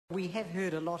We have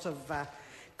heard a lot of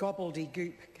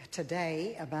gobbledygook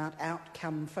today about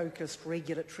outcome-focused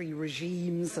regulatory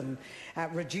regimes and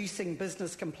reducing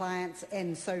business compliance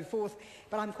and so forth.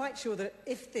 But I'm quite sure that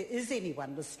if there is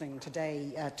anyone listening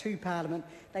today to Parliament,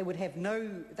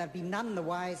 they'd be none the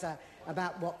wiser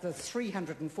about what the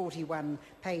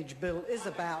 341-page bill is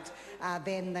about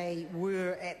than they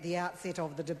were at the outset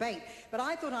of the debate. But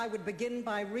I thought I would begin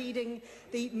by reading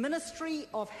the Ministry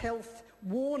of Health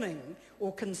warning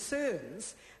or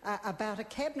concerns about a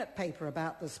cabinet paper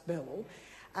about this bill,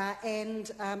 and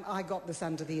I got this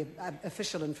under the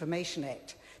Official Information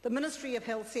Act. The Ministry of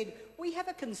Health said, "We have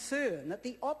a concern that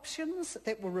the options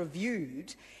that were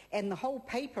reviewed and the whole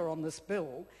paper on this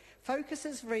bill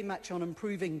focuses very much on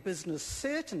improving business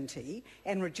certainty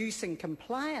and reducing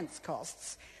compliance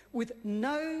costs with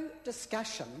no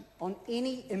discussion on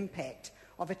any impact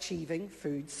of achieving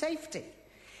food safety."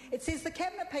 It says the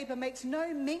Cabinet paper makes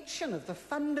no mention of the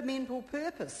fundamental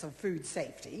purpose of food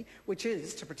safety, which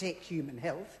is to protect human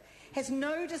health, has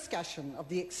no discussion of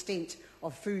the extent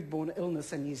of foodborne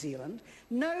illness in New Zealand,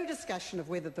 no discussion of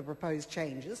whether the proposed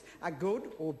changes are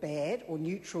good or bad or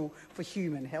neutral for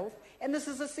human health, and this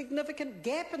is a significant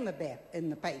gap in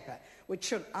the paper, which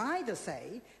should either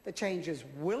say the changes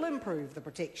will improve the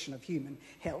protection of human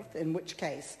health, in which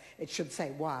case it should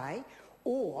say why,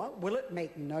 or will it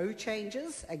make no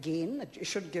changes? Again, it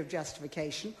should give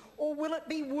justification. Or will it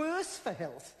be worse for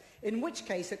health? In which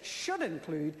case it should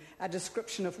include a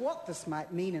description of what this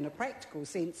might mean in a practical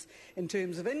sense in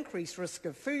terms of increased risk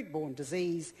of foodborne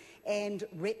disease and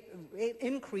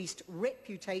increased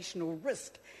reputational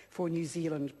risk for New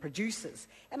Zealand producers.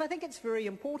 And I think it's very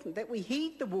important that we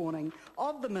heed the warning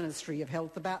of the Ministry of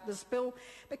Health about this bill,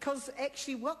 because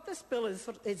actually what this bill is,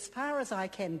 as far as I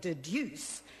can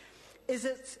deduce, is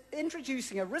it's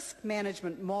introducing a risk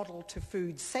management model to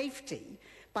food safety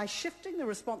by shifting the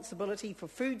responsibility for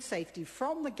food safety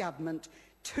from the government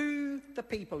to the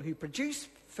people who produce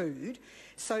food,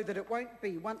 so that it won't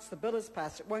be, once the bill is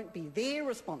passed, it won't be their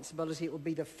responsibility, it will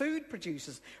be the food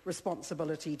producers'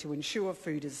 responsibility to ensure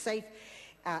food is safe,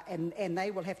 and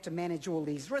they will have to manage all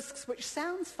these risks, which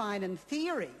sounds fine in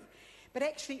theory. But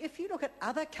actually, if you look at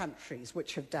other countries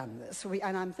which have done this,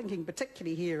 and I'm thinking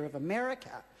particularly here of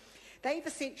America, they've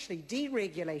essentially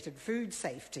deregulated food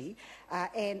safety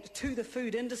and to the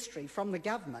food industry from the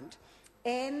government,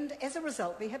 and as a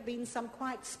result there have been some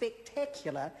quite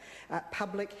spectacular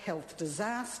public health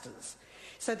disasters.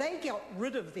 So they got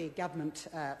rid of their government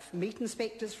meat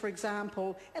inspectors, for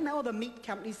example, and now the meat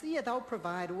companies, they'll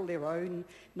provide all their own,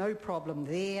 no problem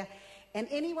there. And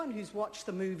anyone who's watched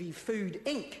the movie Food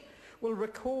Inc. will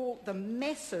recall the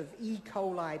massive E.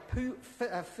 coli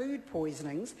food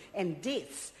poisonings and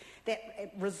deaths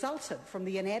that resulted from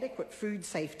the inadequate food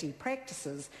safety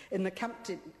practices in the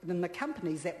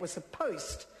companies that were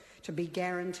supposed to be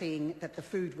guaranteeing that the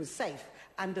food was safe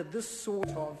under this sort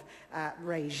of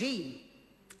regime.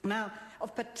 Now,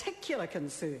 of particular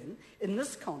concern in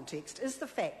this context is the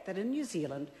fact that in New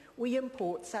Zealand we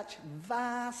import such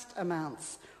vast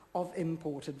amounts of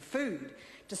imported food.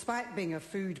 Despite being a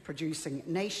food-producing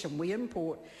nation, we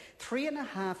import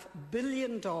 $3.5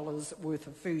 billion worth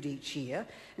of food each year,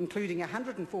 including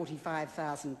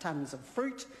 145,000 tonnes of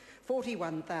fruit,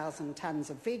 41,000 tonnes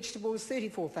of vegetables,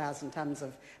 34,000 tonnes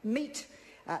of meat,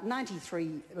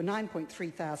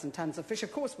 9.3 thousand tonnes of fish.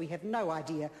 Of course, we have no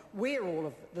idea where all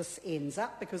of this ends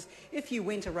up, because if you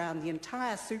went around the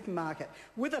entire supermarket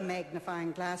with a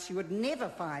magnifying glass, you would never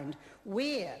find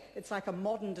where, it's like a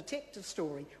modern detective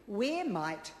story, where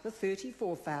might the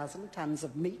 34,000 tonnes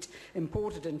of meat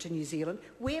imported into New Zealand,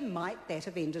 where might that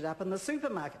have ended up in the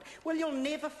supermarket? Well, you'll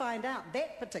never find out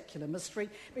that particular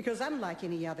mystery, because unlike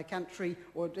any other country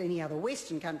or any other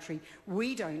Western country,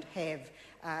 we don't have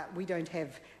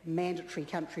mandatory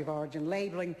country of origin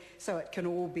labelling, so it can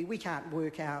all be, we can't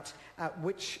work out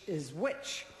which is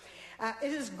which.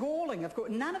 It is galling, of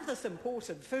course. None of this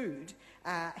imported food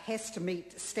has to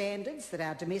meet standards that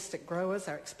our domestic growers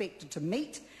are expected to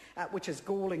meet, which is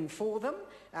galling for them,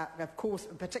 of course,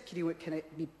 particularly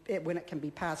when it can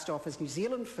be passed off as New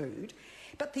Zealand food.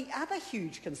 But the other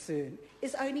huge concern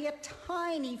is only a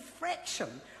tiny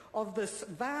fraction of this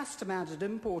vast amount of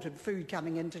imported food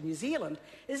coming into New Zealand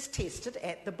is tested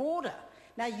at the border.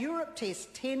 Now, Europe tests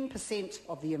 10%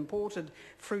 of the imported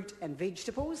fruit and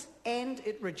vegetables, and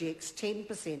it rejects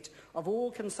 10% of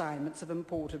all consignments of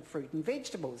imported fruit and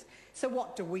vegetables. So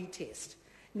what do we test?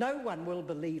 No one will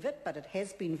believe it, but it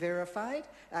has been verified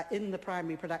in the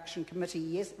Primary Production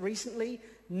Committee recently,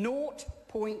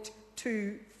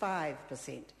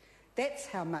 0.25%. That's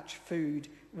how much food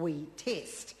we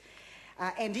test.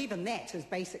 And even that is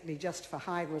basically just for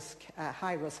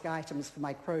high-risk items for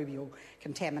microbial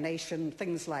contamination,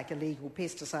 things like illegal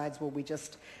pesticides. Well,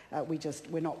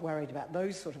 we're not worried about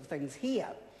those sort of things here.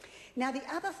 Now, the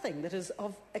other thing that is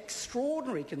of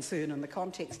extraordinary concern in the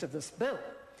context of this bill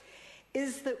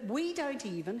is that we don't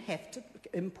even have to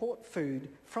import food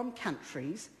from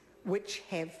countries which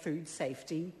have food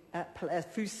safety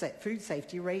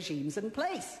regimes in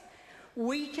place.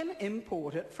 We can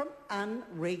import it from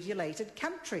unregulated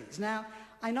countries. Now,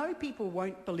 I know people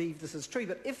won't believe this is true,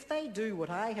 but if they do what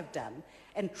I have done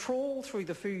and trawl through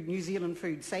the New Zealand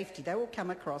food safety, they will come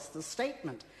across this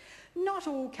statement. Not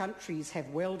all countries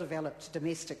have well-developed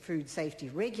domestic food safety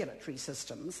regulatory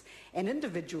systems, and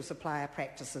individual supplier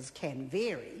practices can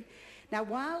vary. Now,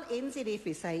 while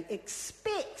NZFSA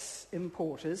expects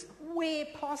importers, where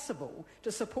possible,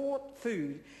 to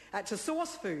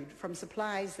source food from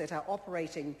suppliers that are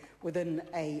operating within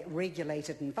a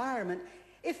regulated environment,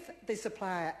 if the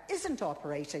supplier isn't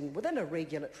operating within a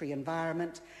regulatory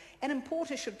environment, an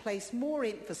importer should place more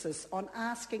emphasis on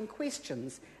asking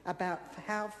questions about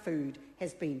how food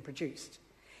has been produced.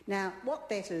 Now, what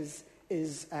that is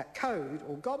code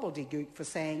or gobbledygook for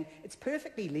saying it's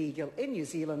perfectly legal in New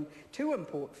Zealand to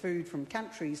import food from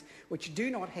countries which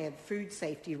do not have food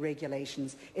safety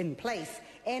regulations in place.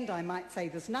 And I might say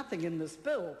there's nothing in this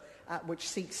bill which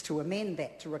seeks to amend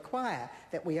that to require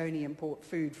that we only import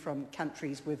food from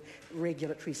countries with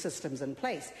regulatory systems in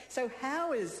place. So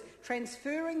how is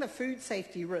transferring the food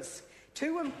safety risk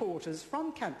to importers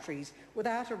from countries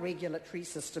without a regulatory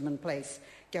system in place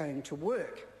going to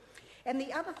work? And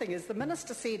the other thing is, the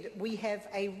Minister said we have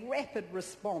a rapid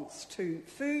response to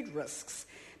food risks,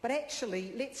 but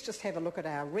actually let's just have a look at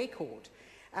our record.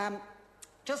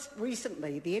 Just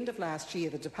recently, the end of last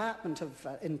year, the Department of,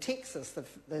 in Texas,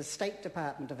 the State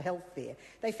Department of Health there,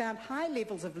 they found high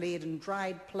levels of lead in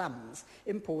dried plums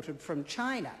imported from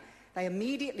China. They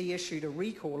immediately issued a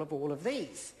recall of all of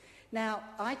these. Now,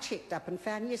 I checked up and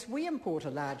found, yes, we import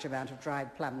a large amount of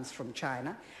dried plums from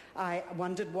China. I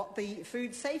wondered what the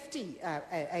Food Safety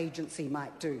Agency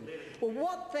might do. Well,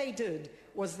 what they did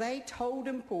was they told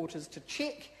importers to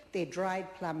check their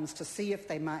dried plums to see if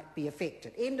they might be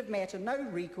affected. End of matter, no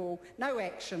recall, no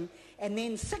action. And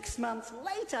then 6 months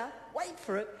later, wait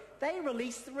for it, they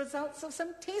released the results of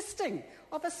some testing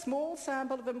of a small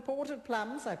sample of imported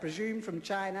plums, I presume from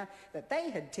China, that they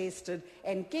had tested,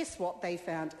 and guess what? They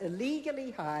found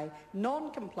illegally high,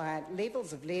 non-compliant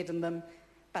levels of lead in them,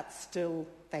 but still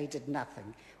they did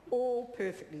nothing. All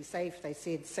perfectly safe, they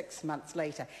said, 6 months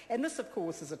later. And this, of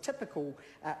course, is a typical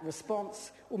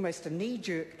response, almost a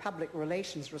knee-jerk public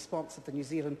relations response of the New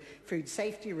Zealand food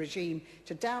safety regime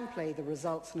to downplay the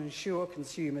results and ensure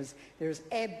consumers there is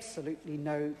absolutely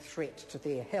no threat to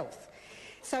their health.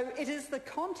 So it is the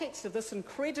context of this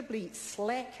incredibly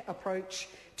slack approach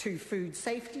to food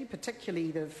safety,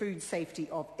 particularly the food safety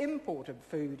of imported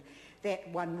food, that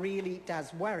one really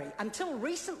does worry. Until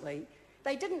recently,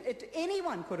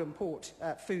 anyone could import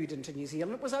food into New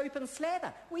Zealand. It was open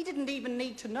slather. We didn't even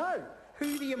need to know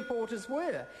who the importers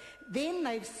were. Then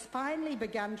they've finally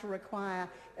begun to require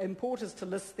importers to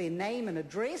list their name and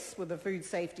address with the Food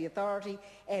Safety Authority,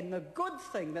 and the good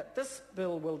thing that this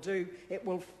bill will do, it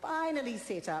will finally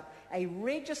set up a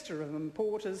register of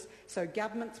importers so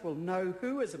governments will know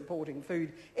who is importing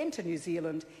food into New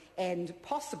Zealand, and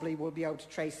possibly will be able to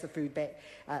trace the food back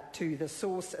to the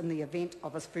source in the event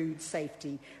of a food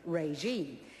safety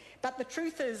regime. But the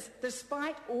truth is,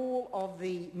 despite all of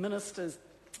the ministers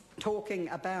talking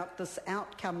about this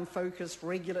outcome-focused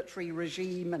regulatory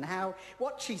regime and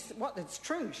it's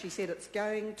true, she said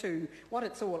what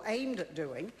it's all aimed at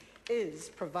doing is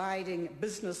providing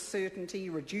business certainty,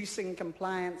 reducing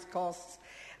compliance costs,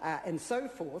 and so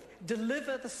forth,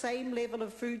 deliver the same level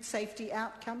of food safety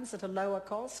outcomes at a lower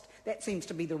cost. That seems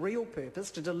to be the real purpose,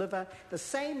 to deliver the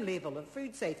same level of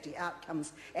food safety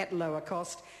outcomes at lower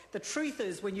cost. The truth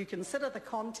is, when you consider the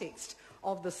context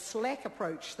of the slack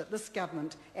approach that this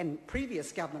government and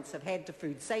previous governments have had to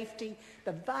food safety,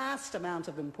 the vast amount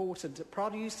of imported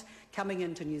produce coming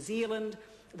into New Zealand,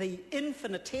 the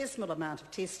infinitesimal amount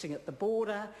of testing at the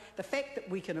border, the fact that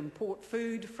we can import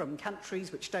food from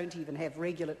countries which don't even have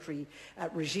regulatory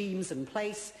regimes in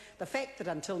place, the fact that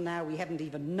until now we haven't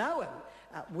even known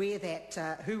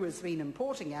who has been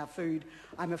importing our food,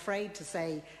 I'm afraid to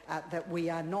say that we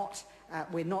are not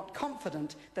we're not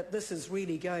confident that this is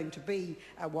really going to be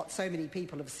what so many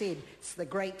people have said. It's the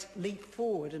great leap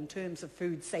forward in terms of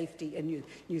food safety in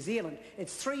New Zealand.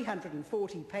 It's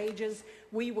 340 pages.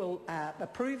 We will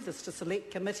approve this to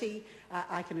Select Committee.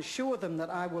 I can assure them that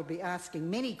I will be asking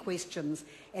many questions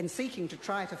and seeking to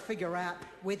try to figure out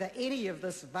whether any of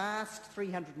this vast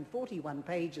 341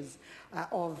 pages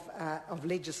of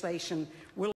legislation will